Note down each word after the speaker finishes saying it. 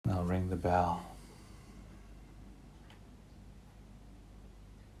the bell.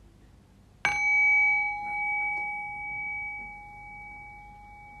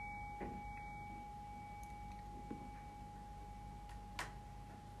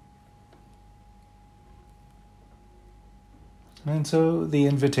 And so the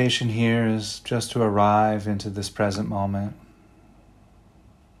invitation here is just to arrive into this present moment.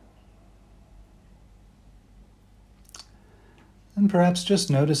 And perhaps just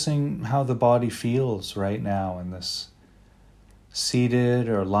noticing how the body feels right now in this seated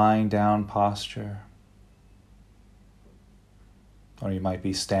or lying down posture. Or you might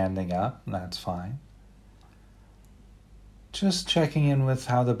be standing up, and that's fine. Just checking in with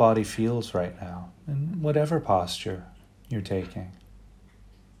how the body feels right now in whatever posture you're taking.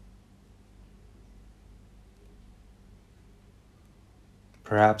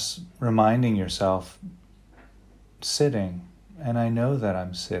 Perhaps reminding yourself, sitting, and I know that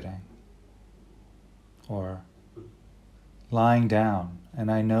I'm sitting. Or lying down,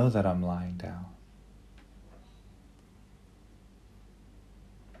 and I know that I'm lying down.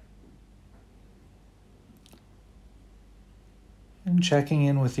 And checking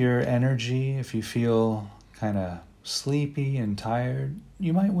in with your energy. If you feel kind of sleepy and tired,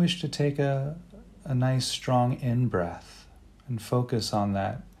 you might wish to take a nice strong in-breath and focus on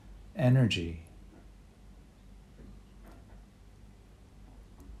that energy.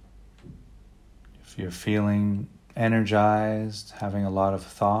 If you're feeling energized, having a lot of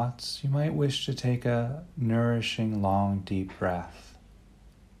thoughts, you might wish to take a nourishing, long, deep breath,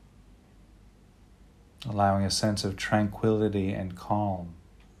 allowing a sense of tranquility and calm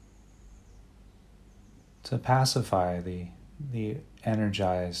to pacify the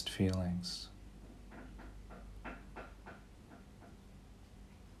energized feelings.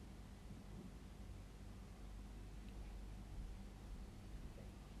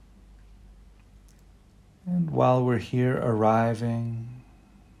 And while we're here arriving,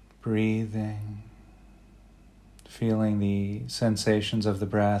 breathing, feeling the sensations of the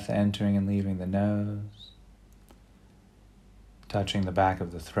breath entering and leaving the nose, touching the back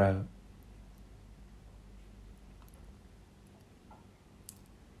of the throat.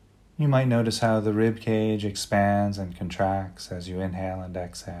 You might notice how the rib cage expands and contracts as you inhale and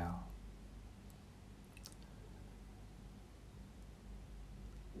exhale.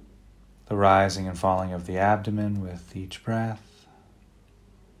 The rising and falling of the abdomen with each breath.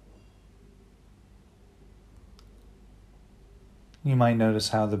 You might notice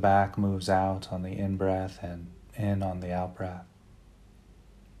how the back moves out on the in-breath and in on the out-breath.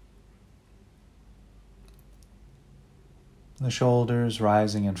 The shoulders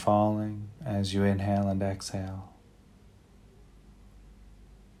rising and falling as you inhale and exhale.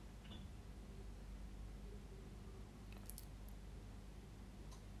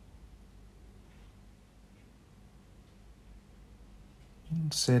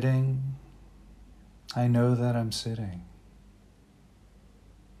 And sitting, I know that I'm sitting.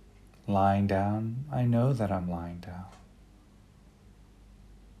 Lying down, I know that I'm lying down.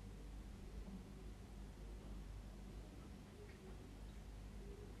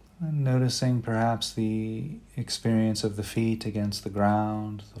 And noticing perhaps the experience of the feet against the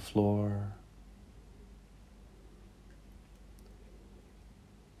ground, the floor.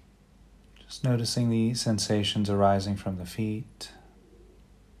 Just noticing the sensations arising from the feet.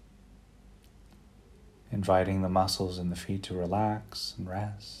 Inviting the muscles in the feet to relax and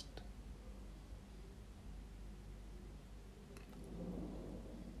rest.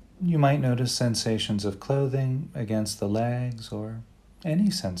 You might notice sensations of clothing against the legs or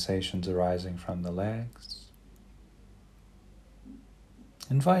any sensations arising from the legs.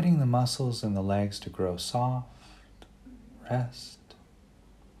 Inviting the muscles in the legs to grow soft, rest.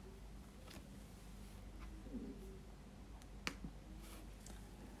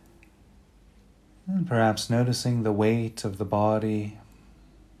 And perhaps noticing the weight of the body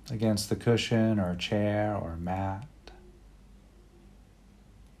against the cushion or chair or mat.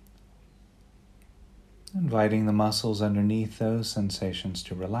 Inviting the muscles underneath those sensations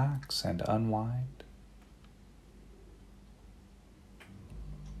to relax and unwind.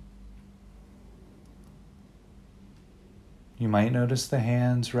 You might notice the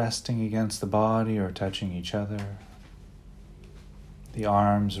hands resting against the body or touching each other. The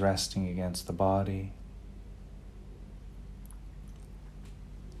arms resting against the body.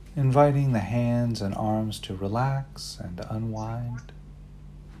 Inviting the hands and arms to relax and unwind.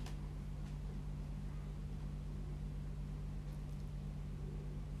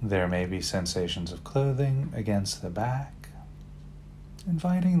 There may be sensations of clothing against the back,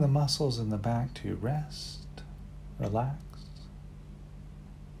 inviting the muscles in the back to rest, relax.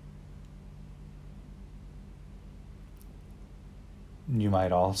 You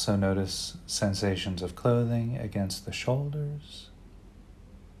might also notice sensations of clothing against the shoulders,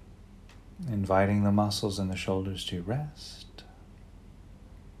 inviting the muscles in the shoulders to rest.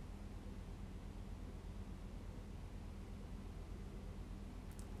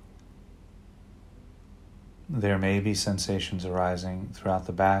 There may be sensations arising throughout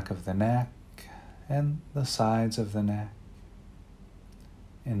the back of the neck and the sides of the neck,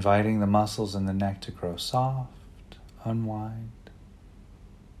 inviting the muscles in the neck to grow soft, unwind.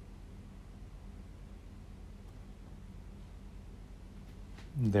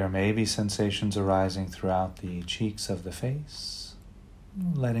 There may be sensations arising throughout the cheeks of the face,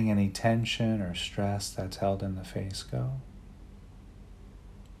 letting any tension or stress that's held in the face go.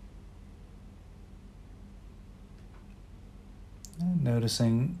 And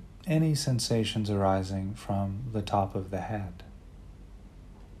noticing any sensations arising from the top of the head.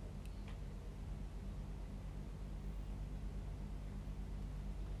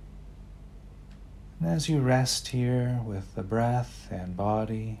 And as you rest here with the breath and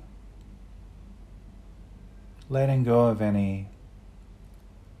body, letting go of any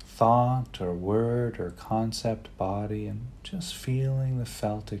thought or word or concept body and just feeling the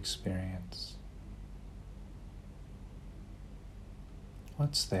felt experience.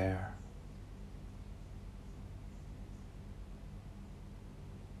 What's there?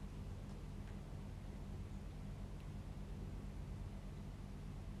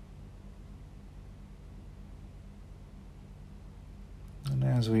 And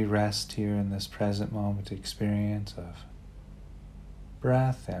as we rest here in this present moment experience of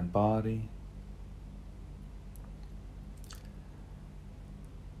breath and body,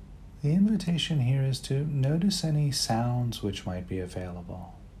 the invitation here is to notice any sounds which might be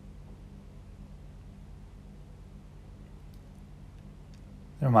available.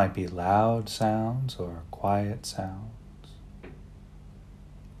 There might be loud sounds or quiet sounds.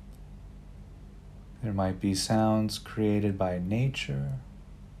 There might be sounds created by nature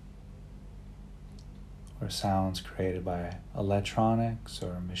or sounds created by electronics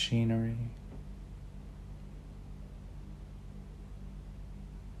or machinery.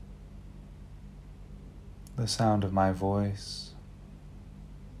 The sound of my voice,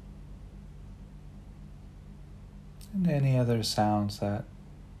 and any other sounds that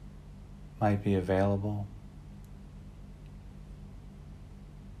might be available.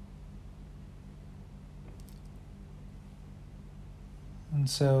 And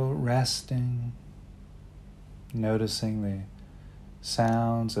so resting, noticing the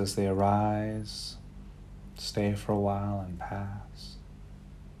sounds as they arise, stay for a while and pass.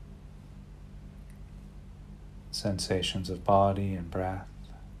 Sensations of body and breath.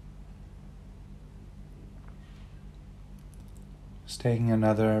 Just taking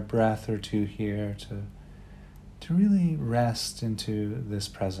another breath or two here to really rest into this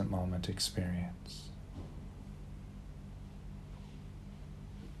present moment experience.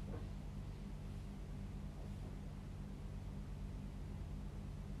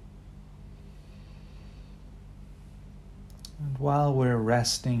 And while we're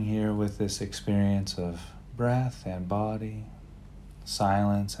resting here with this experience of breath and body,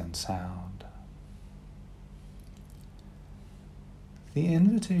 silence and sound, the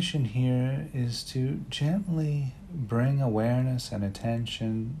invitation here is to gently bring awareness and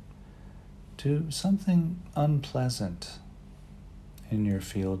attention to something unpleasant in your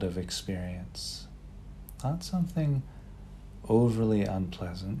field of experience. Not something overly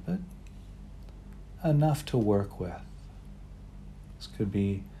unpleasant, but enough to work with. This could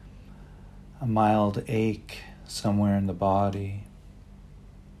be a mild ache somewhere in the body.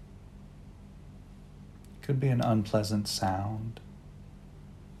 It could be an unpleasant sound.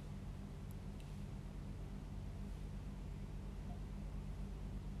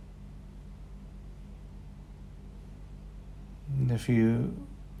 And if you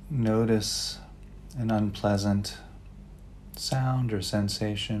notice an unpleasant sound or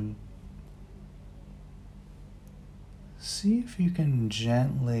sensation, see if you can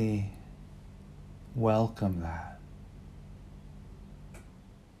gently welcome that.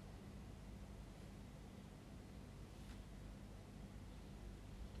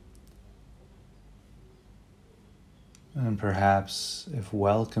 And perhaps if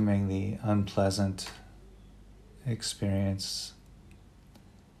welcoming the unpleasant experience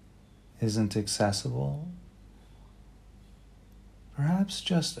isn't accessible, perhaps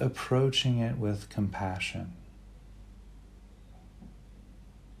just approaching it with compassion.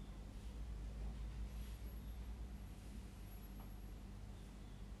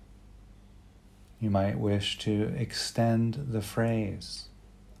 You might wish to extend the phrase,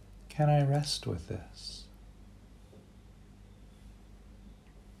 "Can I rest with this?"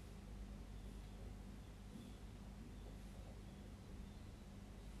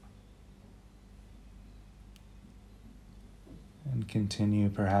 And continue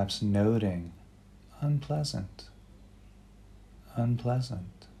perhaps noting unpleasant,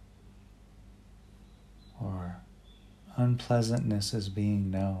 unpleasant, or unpleasantness is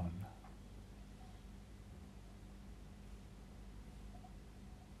being known.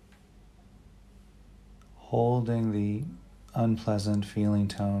 Holding the unpleasant feeling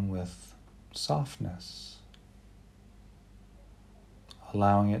tone with softness,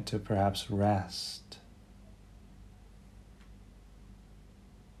 allowing it to perhaps rest.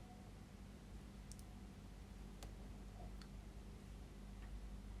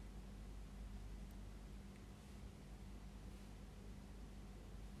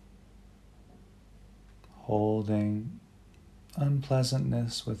 Holding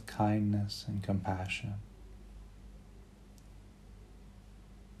unpleasantness with kindness and compassion.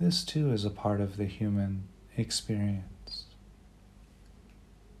 This too is a part of the human experience.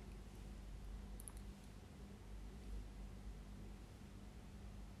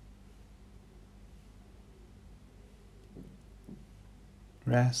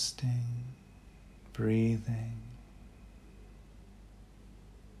 Resting, breathing,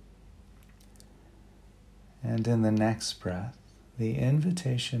 and in the next breath, the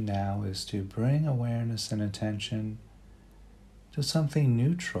invitation now is to bring awareness and attention to something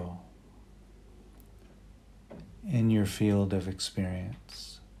neutral in your field of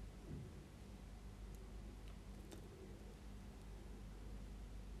experience.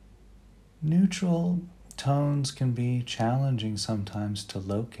 Neutral tones can be challenging sometimes to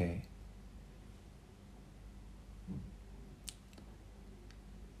locate.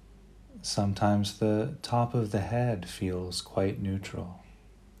 Sometimes the top of the head feels quite neutral,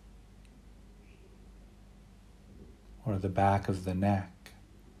 or the back of the neck.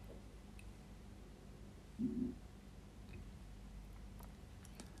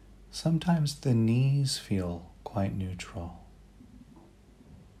 Sometimes the knees feel quite neutral.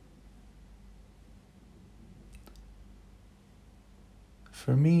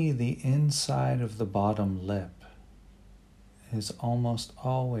 For me, the inside of the bottom lip is almost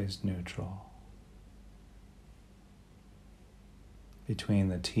always neutral. Between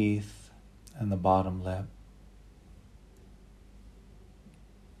the teeth and the bottom lip.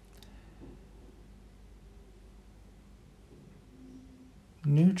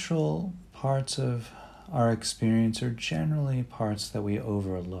 Neutral parts of our experience are generally parts that we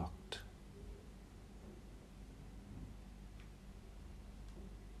overlooked.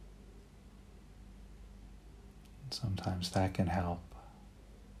 Sometimes that can help.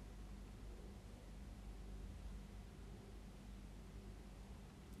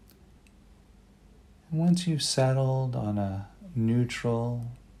 And once you've settled on a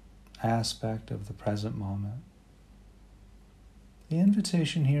neutral aspect of the present moment, the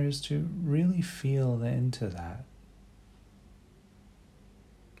invitation here is to really feel into that,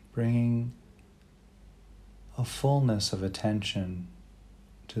 bringing a fullness of attention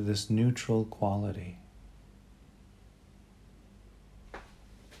to this neutral quality.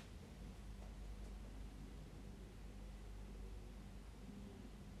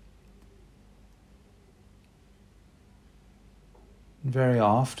 Very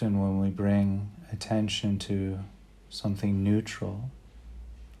often when we bring attention to something neutral,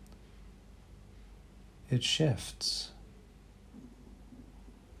 it shifts.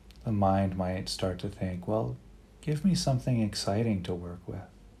 The mind might start to think, well, give me something exciting to work with.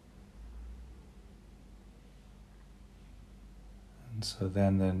 And so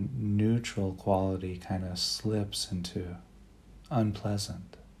then the neutral quality kind of slips into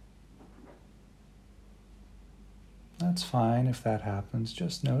unpleasant. That's fine if that happens,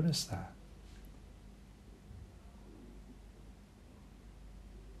 just notice that.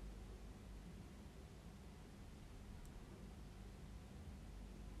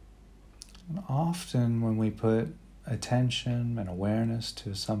 And often when we put attention and awareness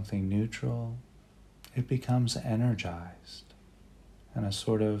to something neutral, it becomes energized, and a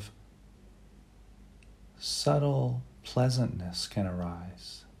sort of subtle pleasantness can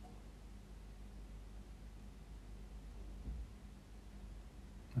arise.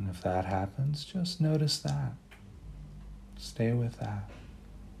 And if that happens, just notice that. Stay with that.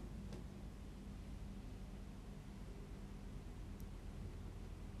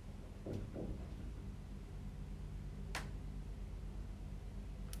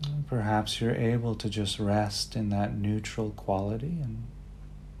 And perhaps you're able to just rest in that neutral quality, and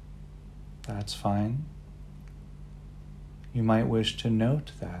that's fine. You might wish to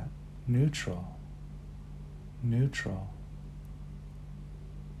note that neutral,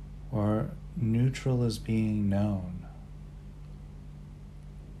 or neutral is being known.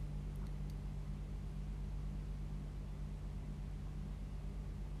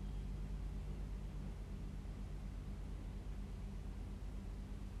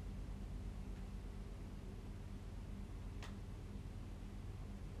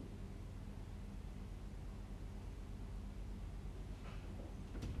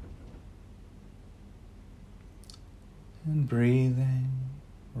 And breathing,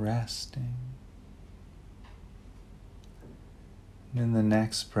 resting. And in the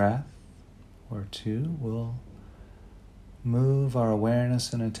next breath or two, we'll move our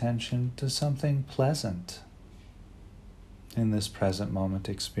awareness and attention to something pleasant in this present moment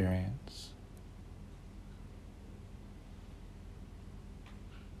experience.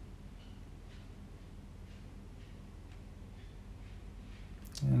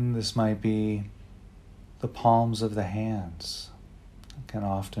 And this might be the palms of the hands. It can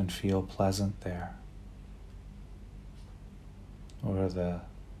often feel pleasant there. Or the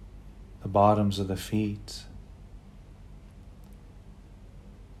bottoms of the feet.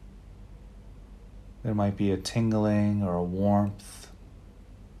 There might be a tingling or a warmth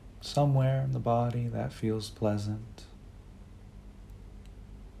somewhere in the body that feels pleasant.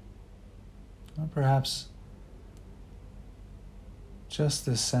 Or perhaps just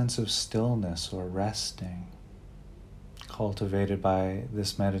this sense of stillness or resting cultivated by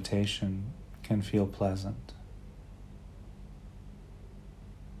this meditation can feel pleasant.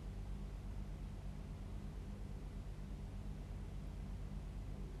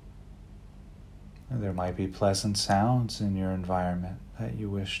 There might be pleasant sounds in your environment that you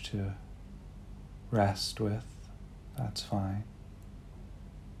wish to rest with. That's fine.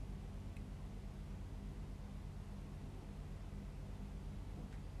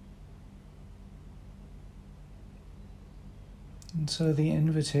 And so the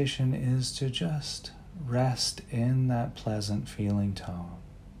invitation is to just rest in that pleasant feeling tone.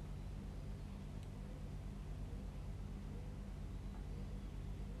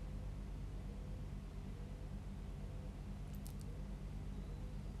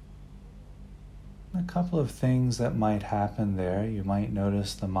 A couple of things that might happen there. You might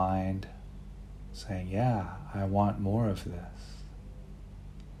notice the mind saying, yeah, I want more of this.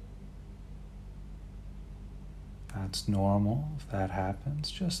 That's normal. If that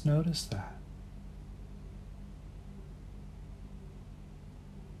happens, just notice that.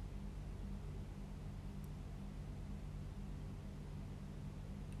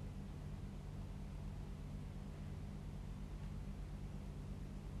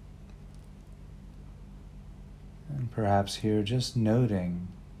 And perhaps here just noting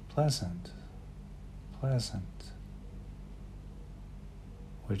pleasant,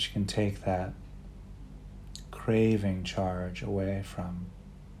 which can take that craving charge away from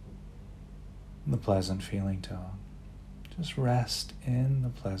the pleasant feeling tone. Just rest in the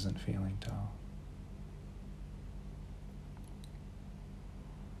pleasant feeling tone.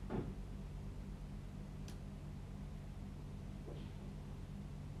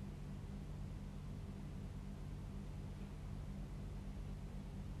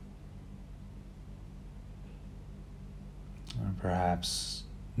 Or perhaps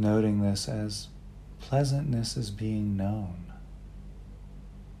noting this as pleasantness is being known.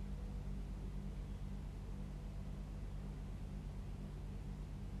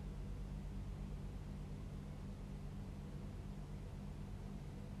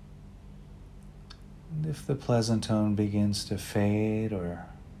 And if the pleasant tone begins to fade or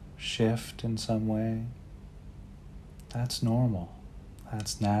shift in some way, that's normal.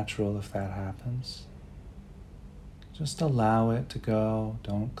 That's natural if that happens. Just allow it to go,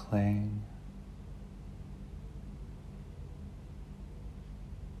 don't cling.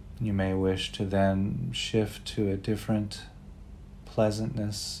 You may wish to then shift to a different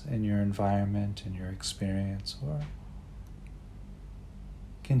pleasantness in your environment, in your experience, or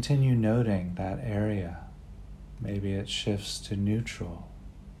continue noting that area. Maybe it shifts to neutral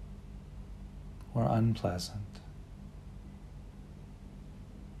or unpleasant.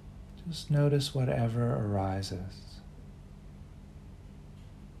 Just notice whatever arises.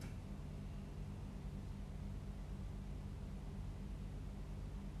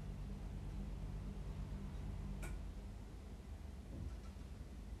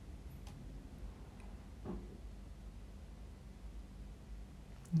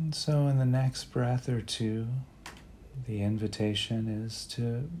 And so in the next breath or two, the invitation is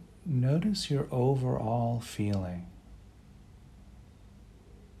to notice your overall feeling.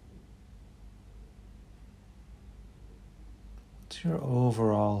 What's your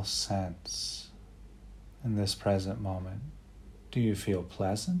overall sense in this present moment? Do you feel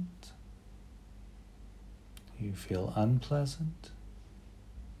pleasant? Do you feel unpleasant?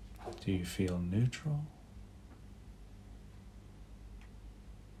 Do you feel neutral?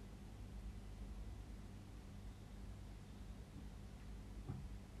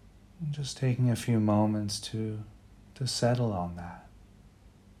 And just taking a few moments to settle on that.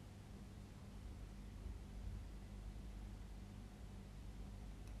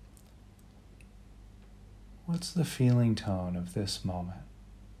 What's the feeling tone of this moment?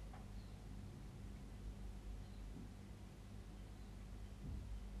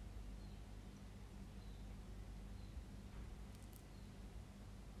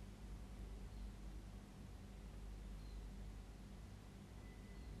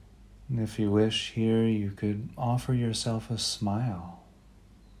 And if you wish here, you could offer yourself a smile.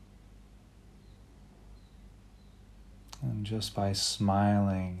 And just by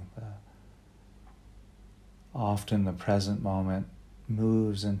smiling, often the present moment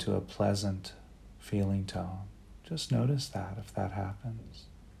moves into a pleasant feeling tone. Just notice that if that happens.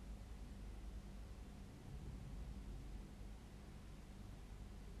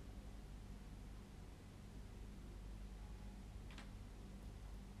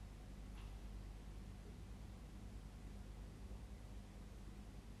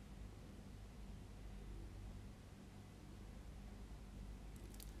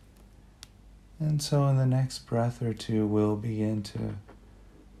 And so in the next breath or two, we'll begin to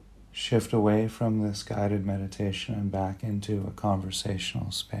shift away from this guided meditation and back into a conversational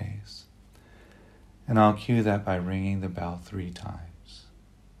space. And I'll cue that by ringing the bell 3 times.